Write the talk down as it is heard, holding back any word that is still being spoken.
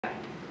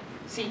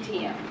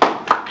CTM.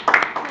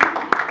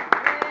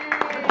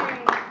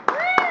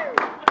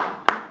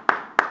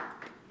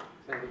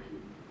 Thank you.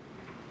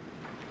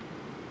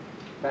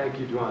 Thank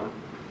you, Dwan.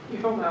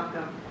 You're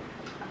welcome.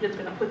 I'm just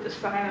going to put the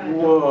sign on it.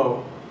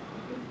 Whoa.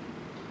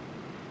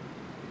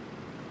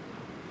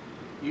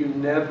 You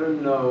never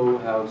know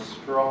how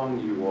strong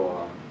you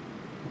are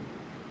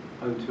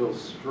until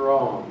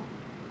strong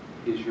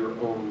is your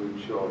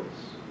only choice.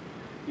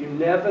 You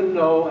never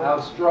know how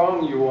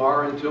strong you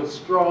are until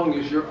strong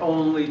is your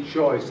only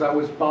choice. That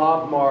was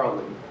Bob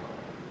Marley.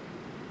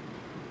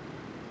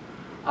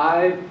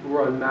 I've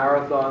run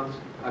marathons,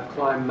 I've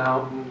climbed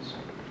mountains,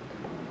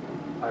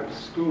 I've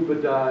scuba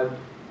dived.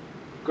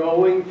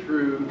 Going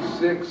through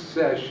 6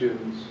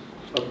 sessions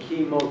of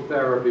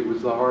chemotherapy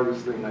was the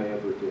hardest thing I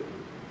ever did.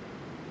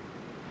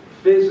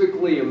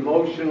 Physically,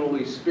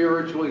 emotionally,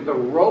 spiritually, the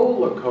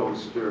roller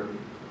coaster.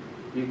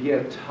 You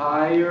get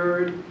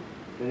tired,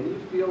 then you're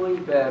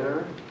feeling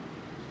better,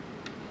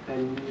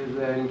 and you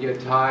then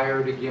get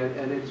tired again,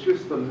 and it's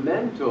just the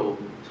mental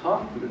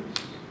toughness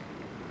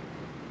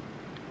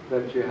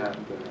that you have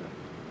to have.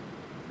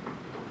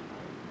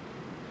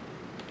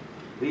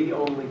 The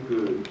only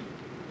good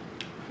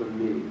for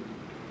me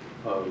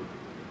of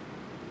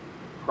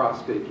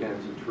prostate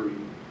cancer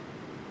treatment,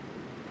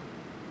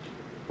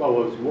 well,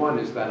 one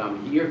is that I'm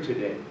here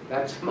today.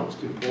 That's the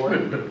most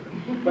important.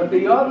 But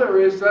the other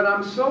is that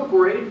I'm so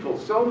grateful.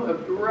 So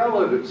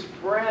relatives,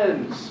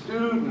 friends,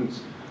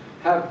 students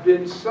have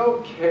been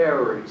so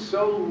caring,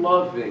 so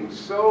loving,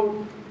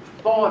 so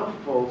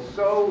thoughtful,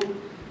 so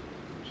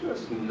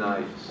just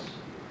nice.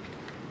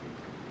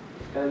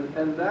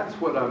 And that's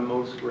what I'm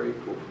most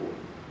grateful for.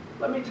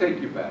 Let me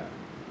take you back.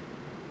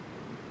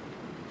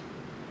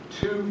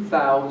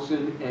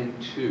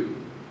 2002.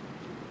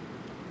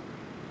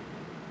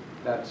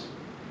 That's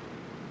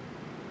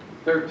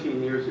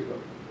 13 years ago.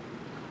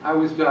 I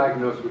was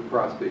diagnosed with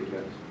prostate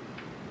cancer.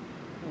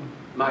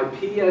 My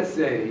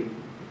PSA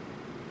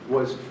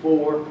was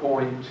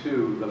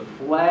 4.2. The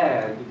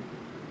flag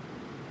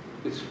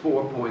is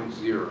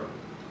 4.0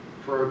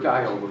 for a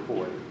guy over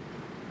 40.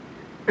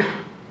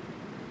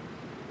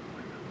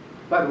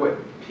 By the way,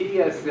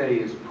 PSA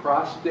is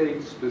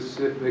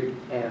prostate-specific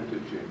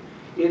antigen.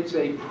 It's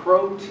a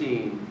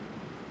protein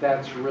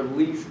that's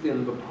released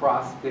in the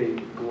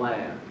prostate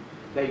gland.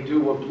 They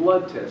do a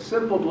blood test,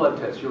 simple blood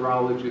test,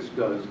 urologist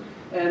does.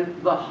 And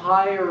the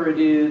higher it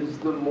is,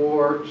 the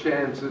more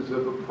chances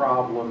of a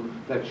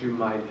problem that you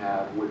might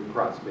have with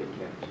prostate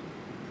cancer.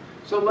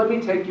 So let me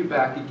take you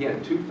back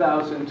again.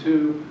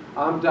 2002,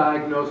 I'm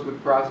diagnosed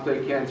with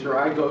prostate cancer.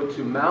 I go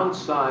to Mount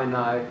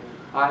Sinai.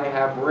 I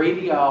have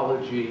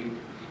radiology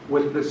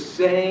with the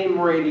same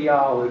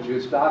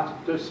radiologist,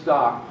 Dr.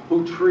 Stock,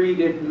 who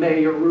treated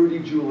Mayor Rudy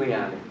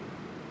Giuliani.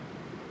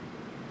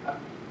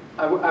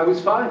 I was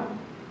fine.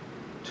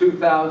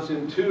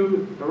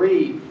 2002,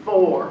 3,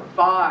 4,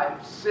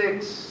 5,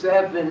 6,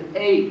 7,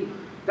 8.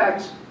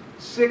 That's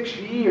 6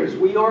 years.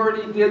 We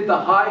already did the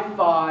high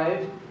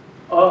five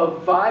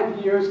of 5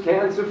 years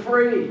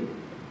cancer-free.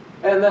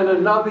 And then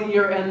another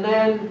year, and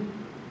then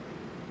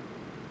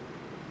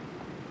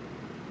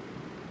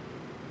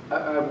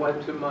I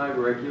went to my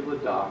regular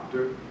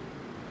doctor.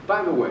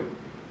 By the way,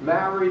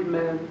 married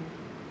men,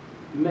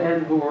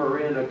 men who are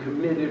in a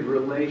committed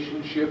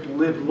relationship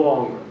live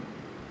longer.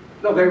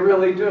 No, they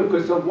really do,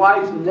 because the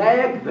wives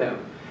nag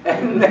them,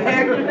 and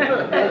nag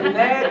them, and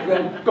nag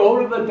them.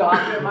 Go to the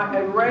doctor,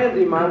 and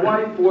Randy, my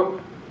wife,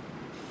 for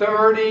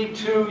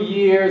 32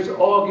 years,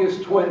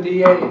 August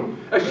 28th.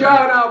 A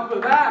shout out for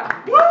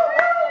that. Woo,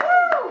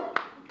 woo,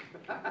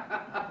 woo!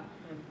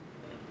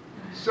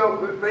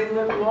 So they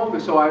live longer.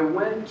 So I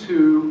went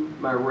to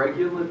my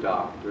regular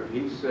doctor.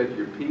 He said,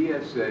 your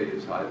PSA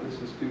is high.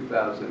 This is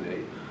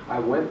 2008. I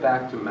went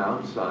back to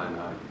Mount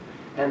Sinai.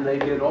 And they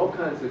did all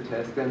kinds of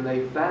tests, and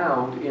they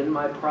found in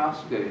my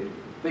prostate,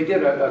 they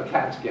did a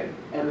CAT scan,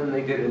 and then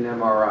they did an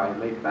MRI,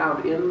 and they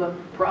found in the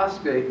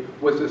prostate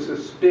was a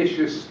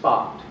suspicious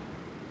spot.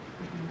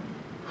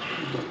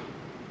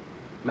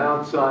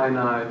 Mount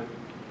Sinai,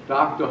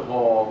 Dr.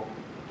 Hall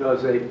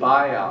does a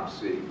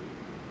biopsy,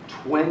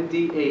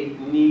 28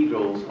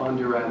 needles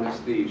under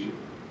anesthesia,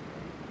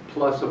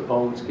 plus a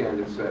bone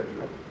scan, etc.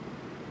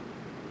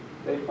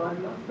 They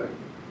find nothing.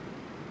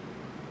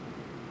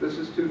 This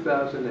is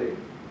 2008.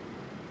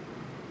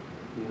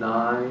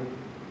 9,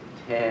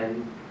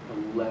 10,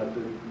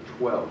 11,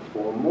 12,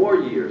 4 more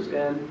years.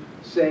 And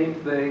same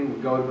thing,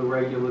 we go to the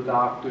regular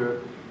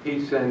doctor.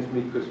 He sends me,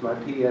 because my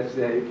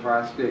PSA,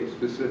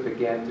 prostate-specific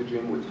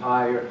antigen, was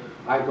higher.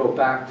 I go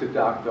back to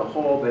Dr.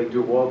 Hall. They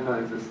do all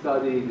kinds of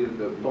studies,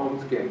 the bone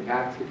scan,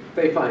 CAT scan.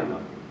 They find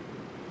nothing.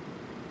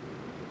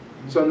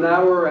 So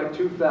now we're at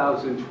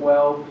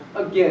 2012.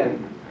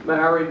 Again,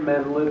 married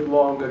men live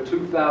longer.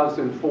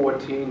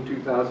 2014,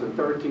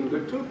 2013.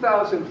 But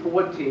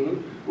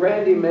 2014,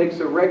 Randy makes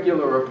a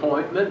regular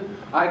appointment.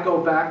 I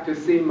go back to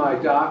see my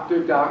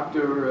doctor,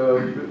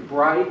 Dr.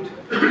 Bright,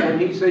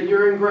 and he said,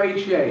 you're in great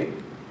shape,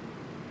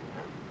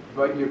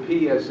 but your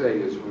PSA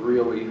is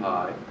really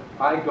high.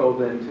 I go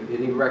then to,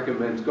 and he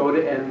recommends, go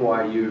to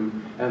NYU,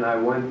 and I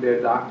went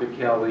there, Dr.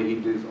 Kelly, he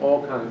does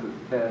all kinds of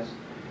tests.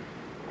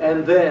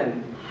 And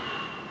then,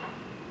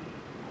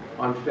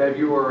 on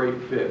February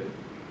 5th,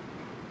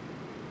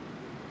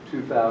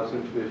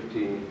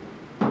 2015,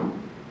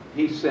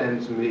 he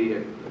sends me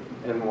at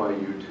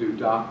NYU to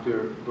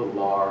Dr.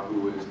 Villar,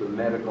 who is the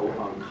medical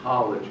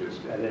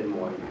oncologist at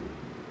NYU.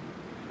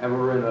 And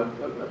we're in a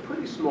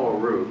pretty small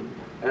room.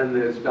 And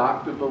there's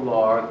Dr.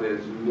 Villar,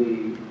 there's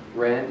me,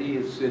 Randy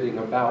is sitting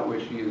about where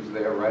she is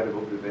there, right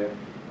over there,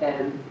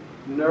 and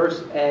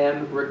Nurse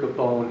Ann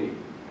Riccoboni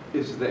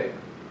is there.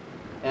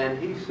 And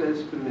he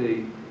says to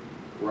me,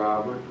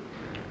 Robert,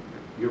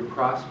 your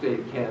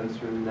prostate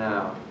cancer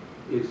now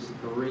is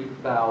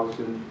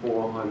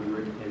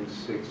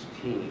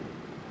 3,416.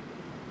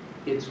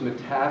 It's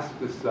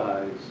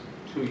metastasized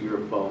to your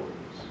bones.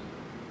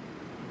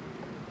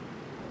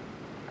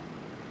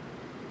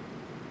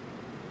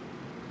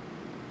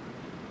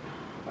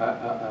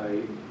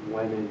 I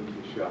went into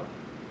shock.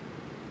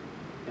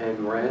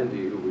 And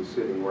Randy, who was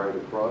sitting right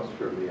across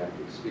from me, I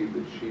could see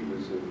that she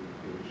was in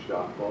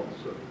shock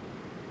also.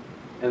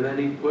 And then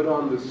he put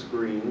on the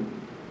screen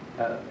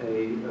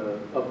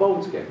a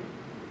bone scan.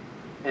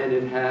 And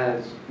it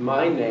has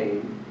my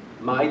name,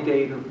 my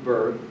date of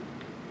birth,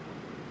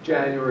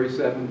 January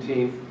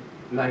 17th,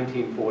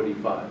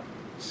 1945.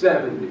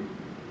 70.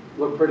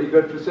 Look pretty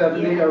good for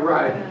 70? Yeah. All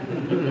right.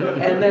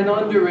 And then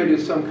under it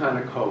is some kind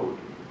of code.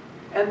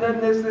 And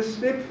then there's this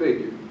stick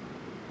figure.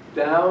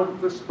 Down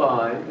the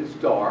spine is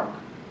dark,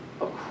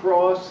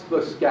 across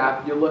the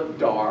scapula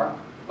dark,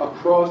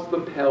 across the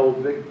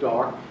pelvic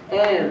dark,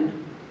 and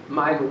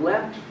my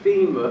left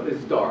femur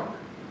is dark.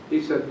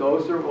 He said,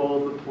 those are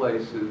all the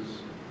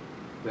places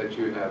that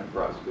you have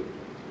prostate cancer.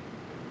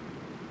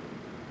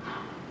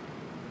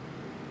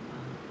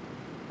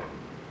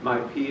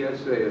 My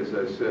PSA, as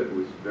I said,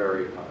 was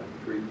very high,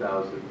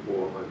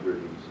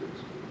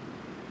 3,460.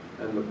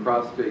 And the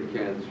prostate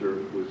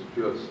cancer was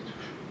just,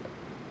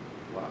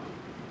 wow.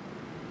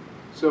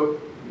 So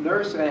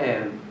Nurse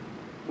Ann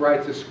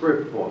writes a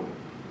script for me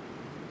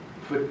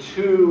for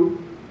 2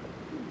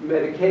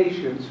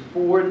 medications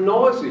for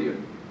nausea.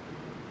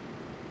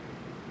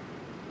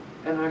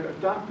 And I go,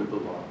 Dr.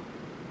 Villar,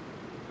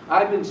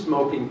 I've been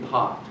smoking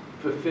pot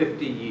for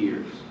 50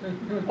 years.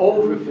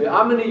 Over 50.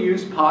 I'm going to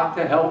use pot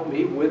to help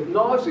me with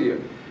nausea.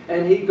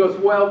 And he goes,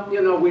 well, you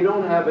know, we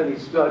don't have any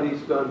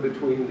studies done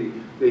between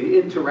the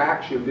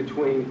interaction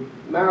between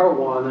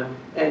marijuana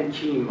and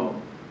chemo.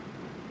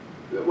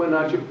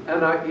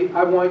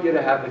 I want you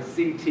to have a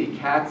CT,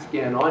 CAT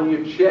scan on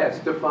your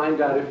chest to find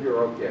out if you're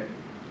okay.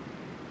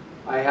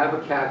 I have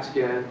a CAT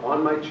scan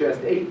on my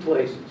chest, 8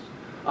 places.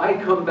 I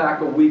come back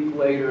a week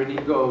later and he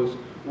goes,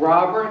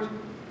 Robert,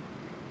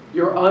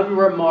 you're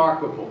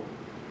unremarkable.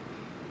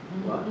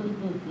 What?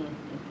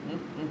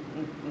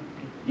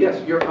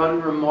 Yes, you're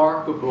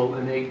unremarkable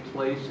in 8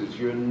 places.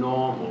 You're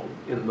normal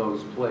in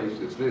those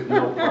places. There's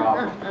no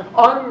problem.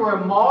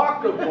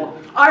 Unremarkable?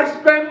 I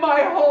spent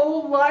my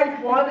whole life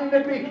wanting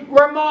to be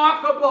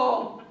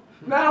remarkable.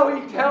 Now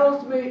he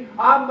tells me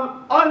I'm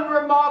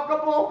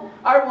unremarkable.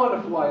 I want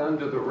to fly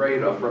under the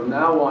radar from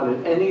now on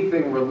in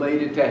anything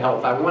related to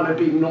health. I want to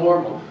be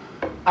normal.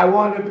 I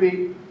want to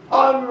be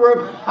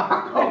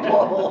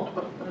unremarkable.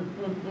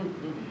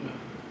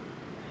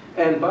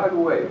 And by the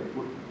way,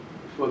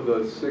 for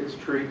the 6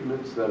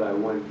 treatments that I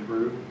went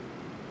through,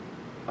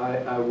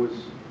 I was,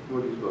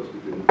 what are you supposed to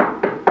do?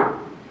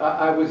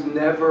 I was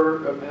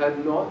never,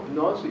 had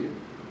nausea.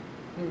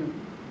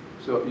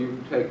 So you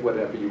take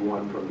whatever you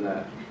want from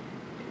that.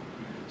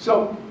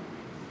 So,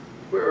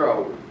 where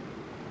are we?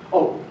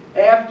 Oh,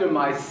 after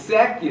my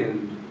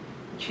 2nd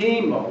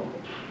chemo,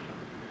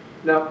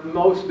 now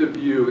most of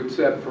you,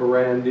 except for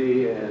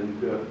Randy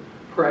and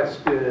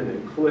Preston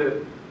and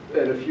Cliff,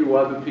 and a few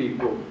other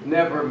people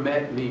never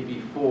met me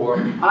before.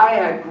 I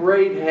had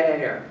great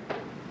hair.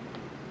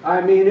 I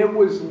mean, it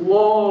was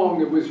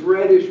long, it was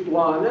reddish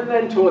blonde, and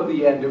then toward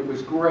the end it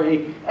was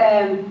gray,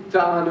 and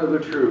to honor the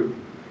truth,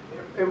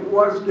 it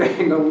was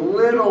getting a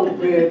little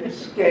bit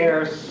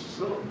scarce,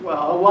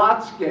 well, a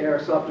lot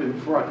scarce up in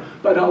front,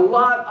 but a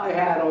lot I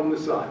had on the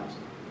sides.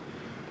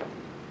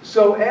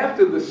 So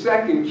after the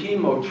 2nd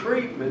chemo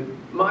treatment,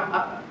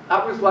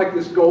 I was like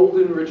this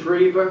golden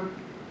retriever.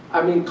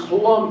 I mean,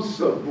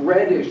 clumps of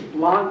reddish,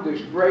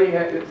 blondish, gray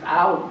hair. It's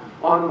out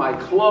on my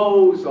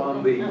clothes,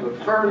 on the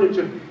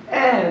furniture.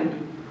 And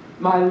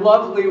my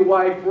lovely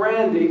wife,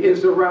 Randy,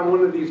 is around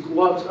one of these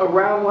gloves,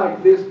 around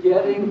like this,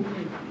 getting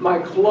my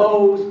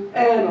clothes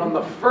and on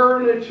the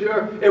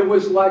furniture. It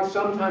was like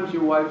sometimes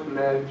your wife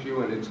nags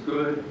you and it's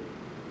good.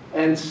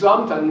 And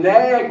sometimes,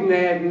 nag,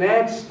 nag,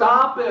 nag,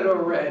 stop it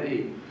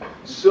already.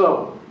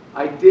 So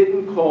I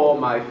didn't call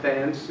my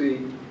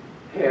fancy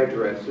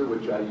hairdresser,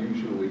 which I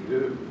usually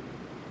do.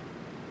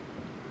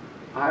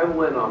 I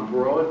went on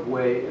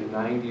Broadway and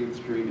 90th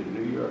Street in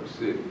New York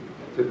City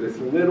to this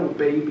little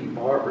baby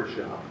barber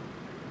shop.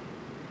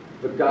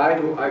 The guy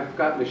who, I've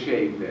gotten a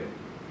shave there,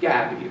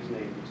 Gabby his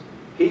name is.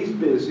 He's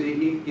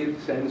busy, he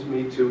sends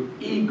me to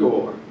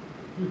Igor.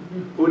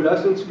 who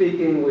doesn't speak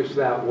English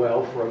that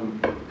well, from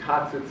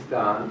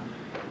Kazakhstan,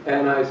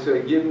 and I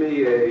say, give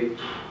me a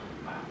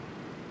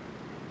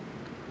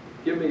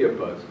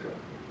buzz cut.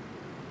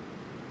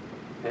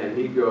 And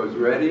he goes,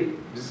 ready?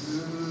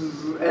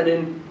 And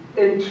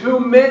in 2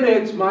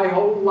 minutes, my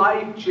whole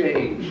life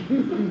changed.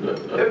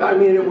 I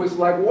mean, it was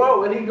like,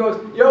 whoa. And he goes,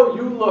 yo,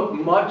 you look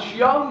much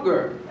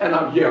younger. And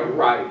I'm, yeah,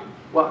 right.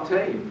 Well, I'll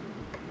tell you,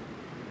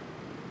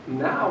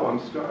 now I'm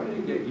starting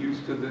to get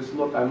used to this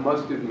look. I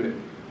must admit,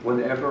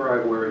 whenever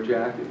I wear a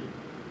jacket,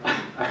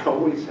 I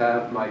always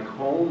have my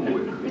comb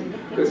with me,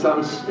 because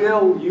I'm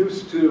still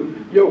used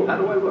to, yo, how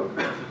do I look?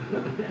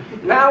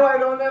 Now I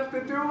don't have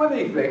to do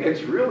anything.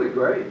 It's really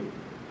great.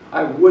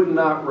 I would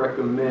not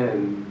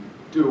recommend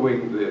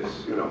doing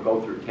this,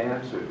 go through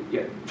cancer to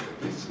get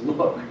this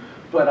look.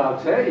 But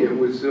I'll tell you, it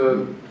was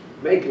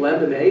make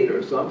lemonade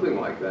or something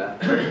like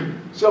that.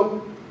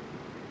 So,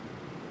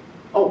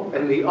 oh,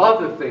 and the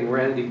other thing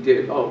Randy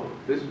did, oh,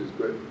 this is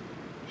good.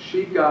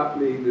 She got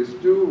me this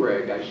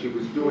do-rag as she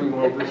was doing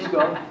all this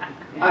stuff.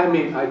 I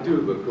mean, I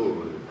do look cool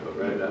with it, though,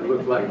 right? I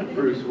look like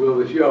Bruce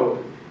Willis.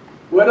 Yo,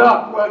 what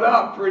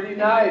up, pretty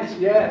nice,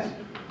 yes.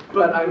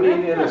 But I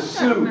mean, in a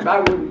suit, I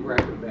wouldn't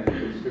recommend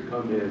this to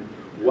come in.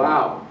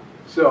 Wow.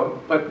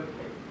 So, but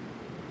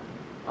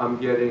I'm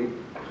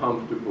getting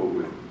comfortable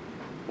with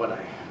what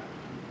I have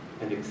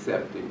and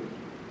accepting it.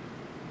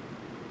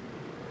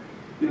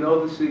 You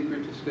know the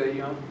secret to stay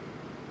young?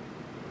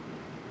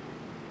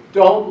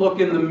 Don't look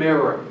in the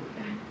mirror.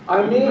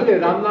 I mean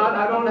it.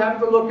 I don't have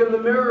to look in the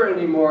mirror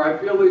anymore. I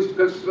feel these,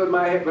 because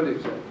my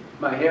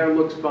hair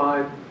looks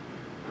fine.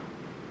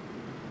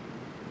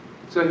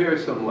 So here are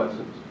some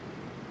lessons.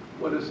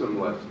 What are some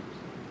lessons?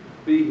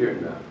 Be here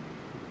now.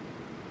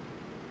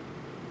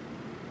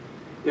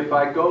 If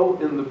I go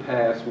in the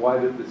past, why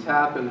did this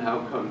happen?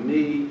 How come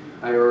me?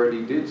 I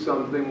already did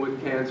something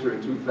with cancer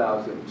in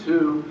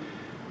 2002.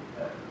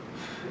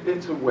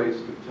 It's a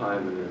waste of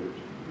time and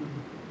energy.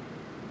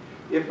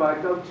 If I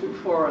go too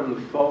far in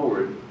the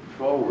forward,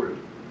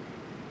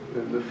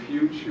 in the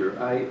future,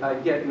 I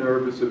get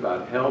nervous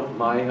about health,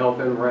 my health,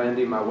 and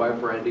Randy, my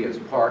wife Randy has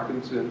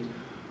Parkinson's.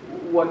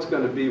 What's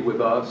going to be with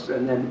us?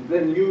 And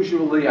then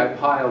usually I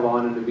pile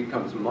on and it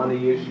becomes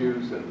money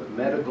issues and the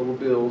medical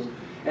bills,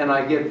 and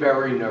I get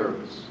very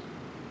nervous.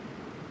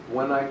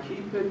 When I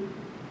keep it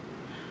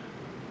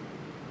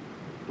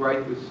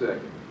right this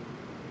second,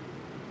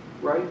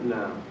 right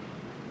now,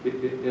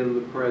 in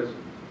the present,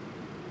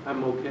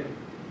 I'm okay.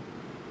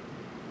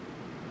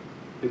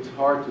 It's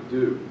hard to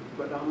do,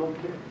 but I'm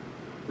okay.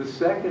 The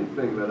second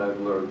thing that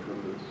I've learned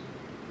from this,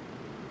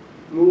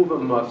 move a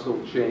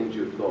muscle, change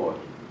your thought.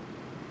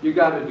 You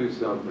got to do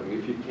something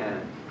if you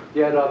can.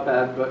 Get up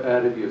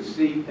out of your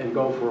seat and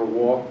go for a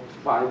walk,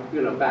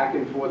 back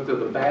and forth to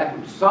the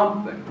bathroom,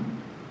 something.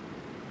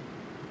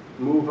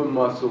 Move a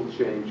muscle,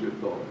 change your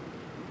thought.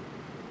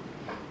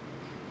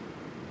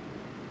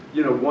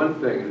 One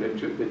thing, and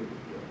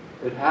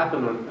it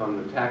happened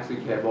on the taxi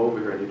cab over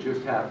here, and it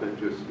just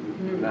happened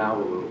now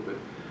a little bit.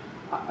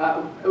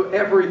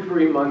 Every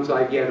 3 months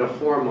I get a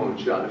hormone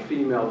shot, a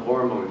female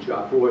hormone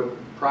shot for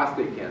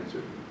prostate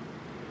cancer.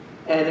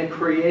 And it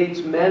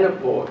creates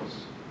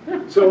menopause.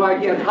 So I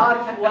get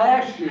hot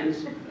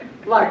flashes,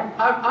 like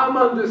I'm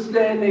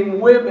understanding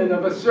women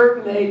of a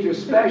certain age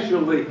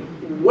especially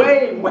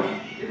way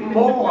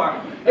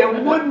more.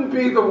 It wouldn't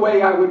be the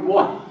way I would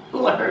want to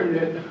learn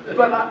it.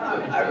 But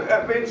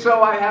I mean,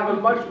 so I have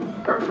a much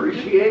more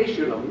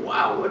appreciation of,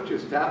 wow, what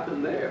just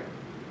happened there?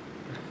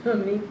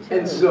 Me too.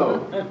 And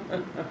so,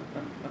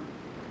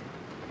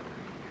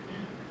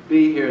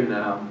 be here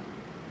now.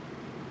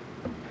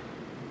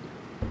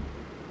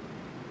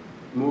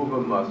 Move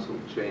a muscle,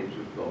 change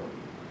a thought,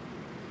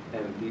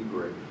 and be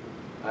grateful.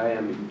 I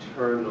am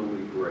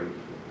eternally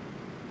grateful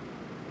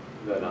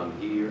that I'm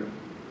here.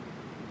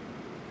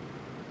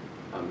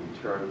 I'm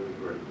eternally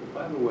grateful.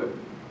 By the way,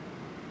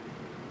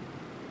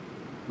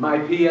 my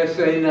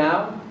PSA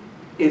now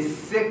is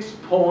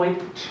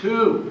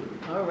 6.2.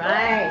 All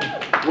right.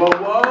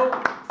 Whoa,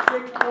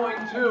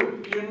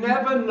 6.2. You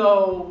never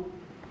know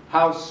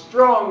how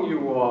strong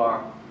you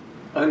are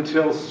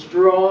until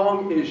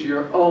strong is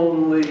your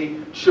only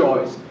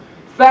choice.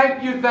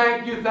 Thank you,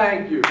 thank you,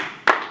 thank you.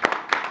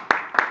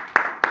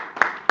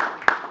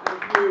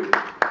 Thank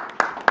you.